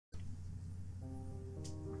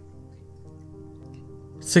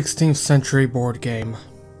16th Century Board Game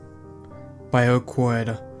by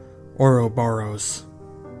OakwoodOuroboros.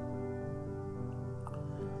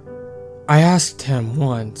 I asked him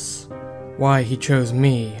once why he chose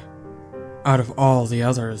me out of all the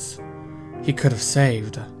others he could have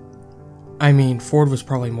saved. I mean, Ford was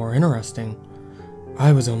probably more interesting.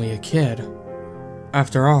 I was only a kid.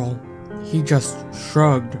 After all, he just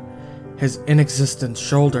shrugged his inexistent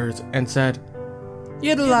shoulders and said,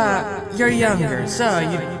 You're younger, so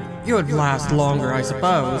you would last longer, I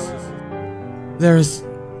suppose. There's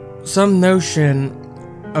some notion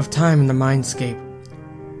of time in the Mindscape.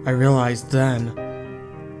 I realized then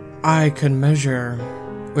I could measure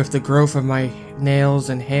with the growth of my nails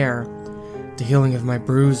and hair, the healing of my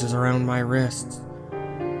bruises around my wrists.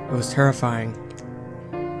 It was terrifying.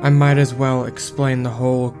 I might as well explain the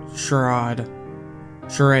whole charade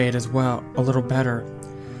as well a little better.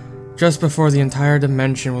 Just before the entire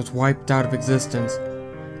dimension was wiped out of existence,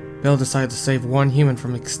 Bill decided to save one human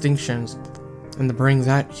from extinctions and to bring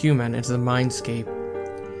that human into the Mindscape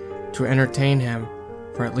to entertain him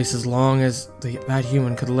for at least as long as that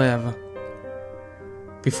human could live.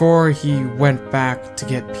 Before he went back to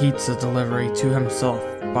get pizza delivery to himself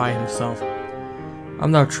by himself.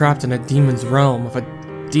 I'm now trapped in a demon's realm with a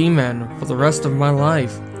demon for the rest of my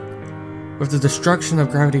life. With the destruction of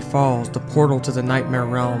Gravity Falls, the portal to the Nightmare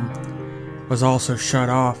Realm was also shut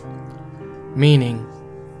off, meaning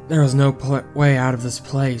there was no way out of this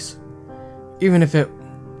place. Even if it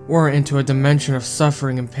were into a dimension of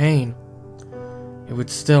suffering and pain, it would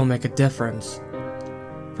still make a difference.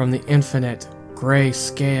 From the infinite gray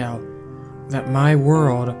scale that my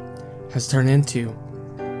world has turned into,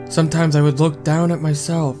 sometimes I would look down at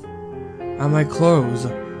myself, at my clothes,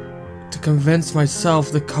 to convince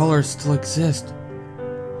myself the colors still exist.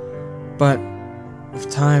 But with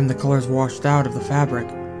time, the colors washed out of the fabric,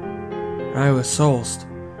 and I was solced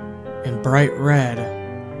in bright red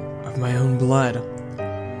of my own blood.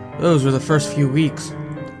 Those were the first few weeks.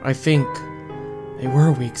 I think they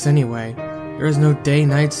were weeks anyway. There is no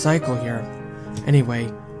day-night cycle here.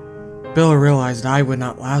 Anyway, Bill realized I would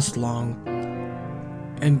not last long,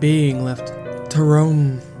 and being left to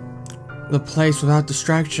roam the place without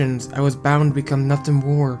distractions, I was bound to become nothing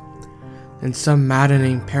more than some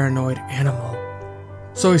maddening paranoid animal.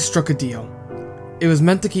 So I struck a deal. It was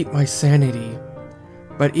meant to keep my sanity,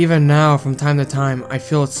 but even now, from time to time, I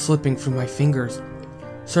feel it slipping through my fingers.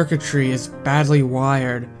 Circuitry is badly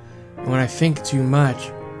wired, and when I think too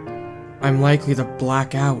much, I'm likely to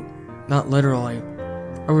black out. Not literally.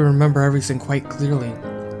 I would remember everything quite clearly,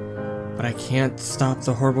 but I can't stop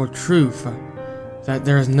the horrible truth that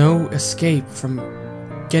there is no escape from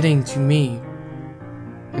getting to me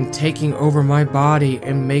and taking over my body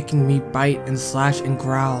and making me bite and slash and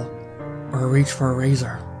growl or reach for a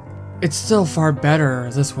razor. It's still far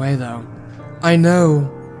better this way though. I know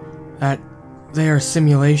that they are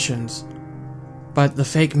simulations, but the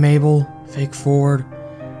fake Mabel, fake Ford,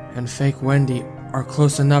 and fake Wendy are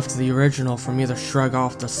close enough to the original for me to shrug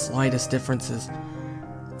off the slightest differences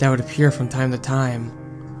that would appear from time to time.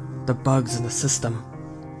 The bugs in the system.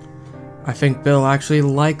 I think Bill actually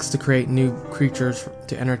likes to create new creatures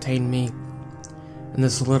to entertain me. In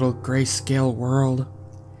this little grayscale world,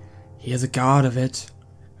 he is a god of it,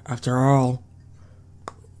 after all.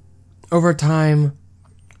 Over time,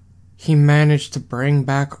 he managed to bring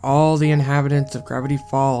back all the inhabitants of Gravity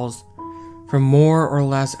Falls from more or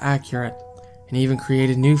less accurate, and even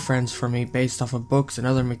created new friends for me based off of books and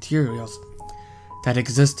other materials that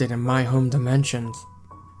existed in my home dimensions.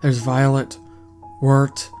 There's Violet,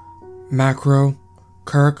 Wirt, Macro,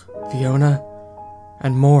 Kirk, Fiona,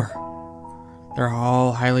 and more. They're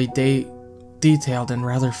all highly detailed and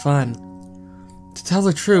rather fun. To tell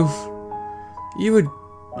the truth, we would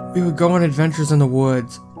go on adventures in the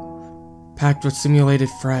woods, packed with simulated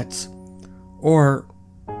threats, or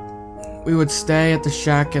we would stay at the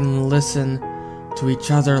shack and listen to each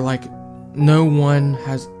other like no one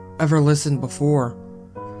has ever listened before.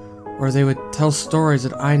 Or they would tell stories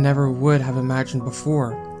that I never would have imagined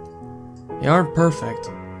before. They aren't perfect,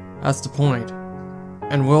 that's the point,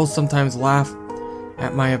 and will sometimes laugh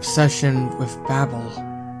at my obsession with babble,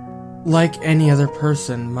 like any other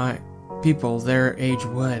person people their age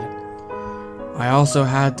would. I also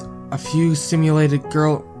had a few simulated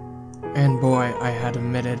girl and boy, I had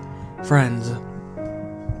admitted, friends,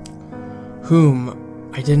 whom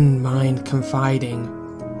I didn't mind confiding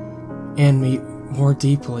in me more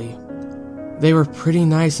deeply. They were pretty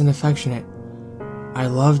nice and affectionate. I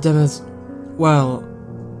loved them as well,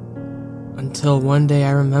 until one day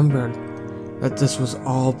I remembered that this was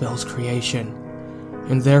all Bill's creation,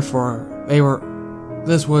 and therefore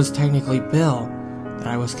this was technically Bill, that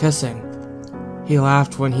I was kissing. He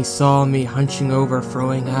laughed when he saw me hunching over,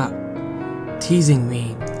 throwing up, teasing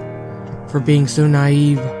me for being so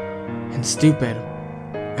naive and stupid.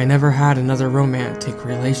 I never had another romantic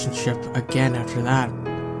relationship again after that.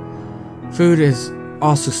 Food is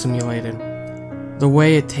also simulated. The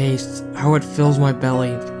way it tastes, how it fills my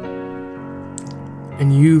belly,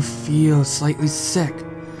 and you feel slightly sick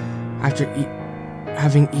after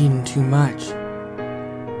having eaten too much.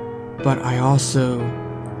 But I also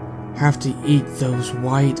have to eat those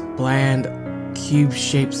white, bland,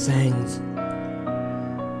 cube-shaped things,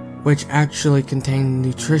 which actually contain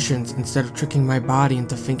nutrition instead of tricking my body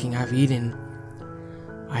into thinking I've eaten.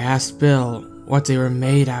 I asked Bill what they were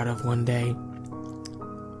made out of one day.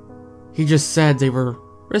 He just said they were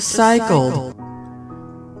recycled.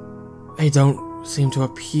 They don't seem to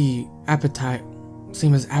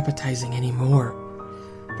seem as appetizing anymore,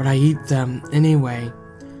 but I eat them anyway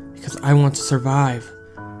because I want to survive.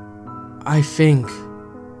 I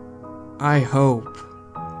hope.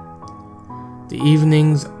 The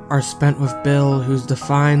evenings are spent with Bill, who's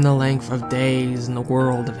defined the length of days in the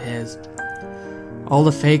world of his. All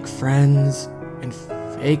the fake friends and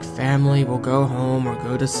fake family will go home or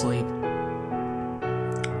go to sleep,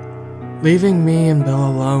 leaving me and Bill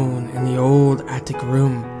alone in the old attic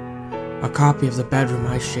room, a copy of the bedroom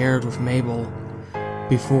I shared with Mabel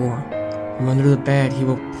before. From under the bed, he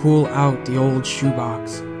will pull out the old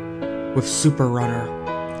shoebox with Super Runner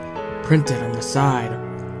printed on the side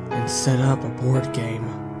and set up a board game.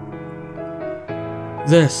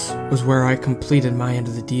 This was where I completed my end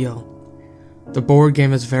of the deal. The board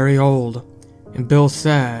game is very old, and Bill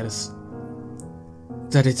says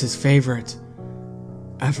that it's his favorite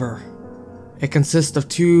ever. It consists of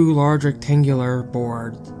 2 large rectangular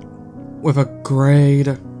boards with a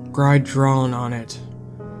gride drawn on it,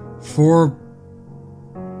 4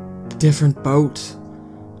 different boat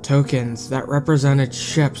tokens that represented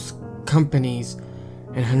ships, companies,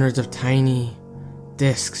 and hundreds of tiny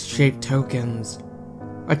disc-shaped tokens.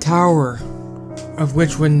 A tower of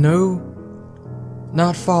which would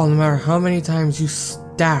not fall no matter how many times you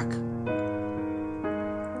stack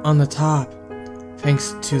on the top,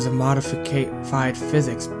 thanks to the modified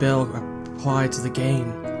physics Bill applied to the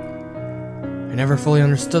game. I never fully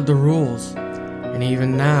understood the rules, and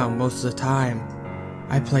even now, most of the time,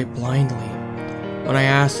 I play blindly. When I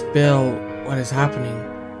asked Bill what is happening,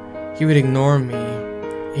 he would ignore me.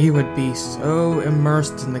 He would be so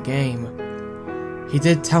immersed in the game. He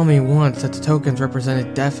did tell me once that the tokens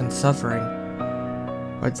represented death and suffering,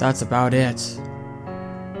 but that's about it.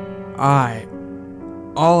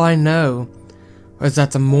 All I know was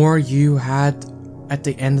that the more you had at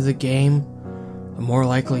the end of the game, the more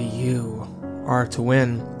likely you are to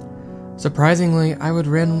win. Surprisingly, I would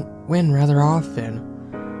win rather often,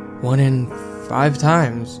 1 in 5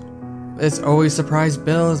 times. This always surprised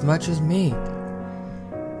Bill as much as me.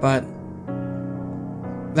 But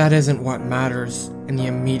that isn't what matters in the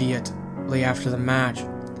immediately after the match.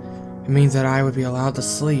 It means that I would be allowed to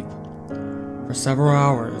sleep for several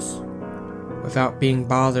hours without being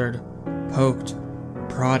bothered, poked,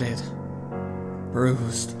 prodded,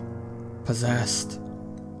 bruised, possessed,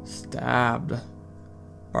 stabbed,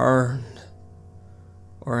 burned,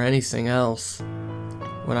 or anything else.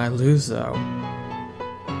 When I lose, though,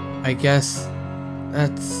 I guess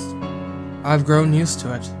I've grown used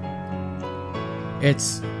to it.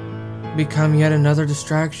 It's become yet another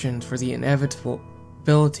distraction for the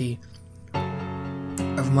inevitability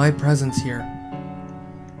of my presence here.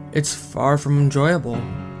 It's far from enjoyable,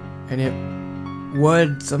 and it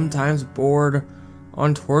would sometimes border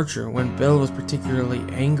on torture when Bill was particularly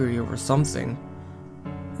angry over something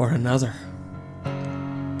or another.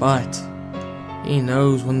 But he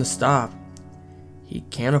knows when to stop. He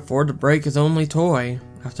can't afford to break his only toy,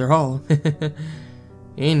 after all.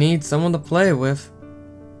 He needs someone to play with.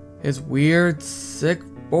 His weird, sick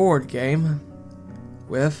board game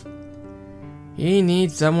with. He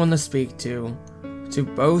needs someone to speak to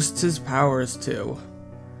boast his powers to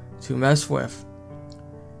mess with.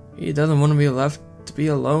 He doesn't want to be left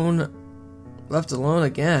alone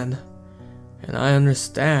again, and I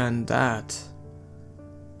understand that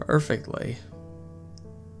perfectly.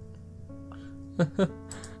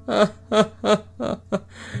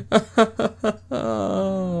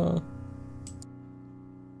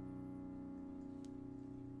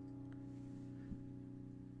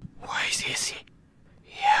 Why is he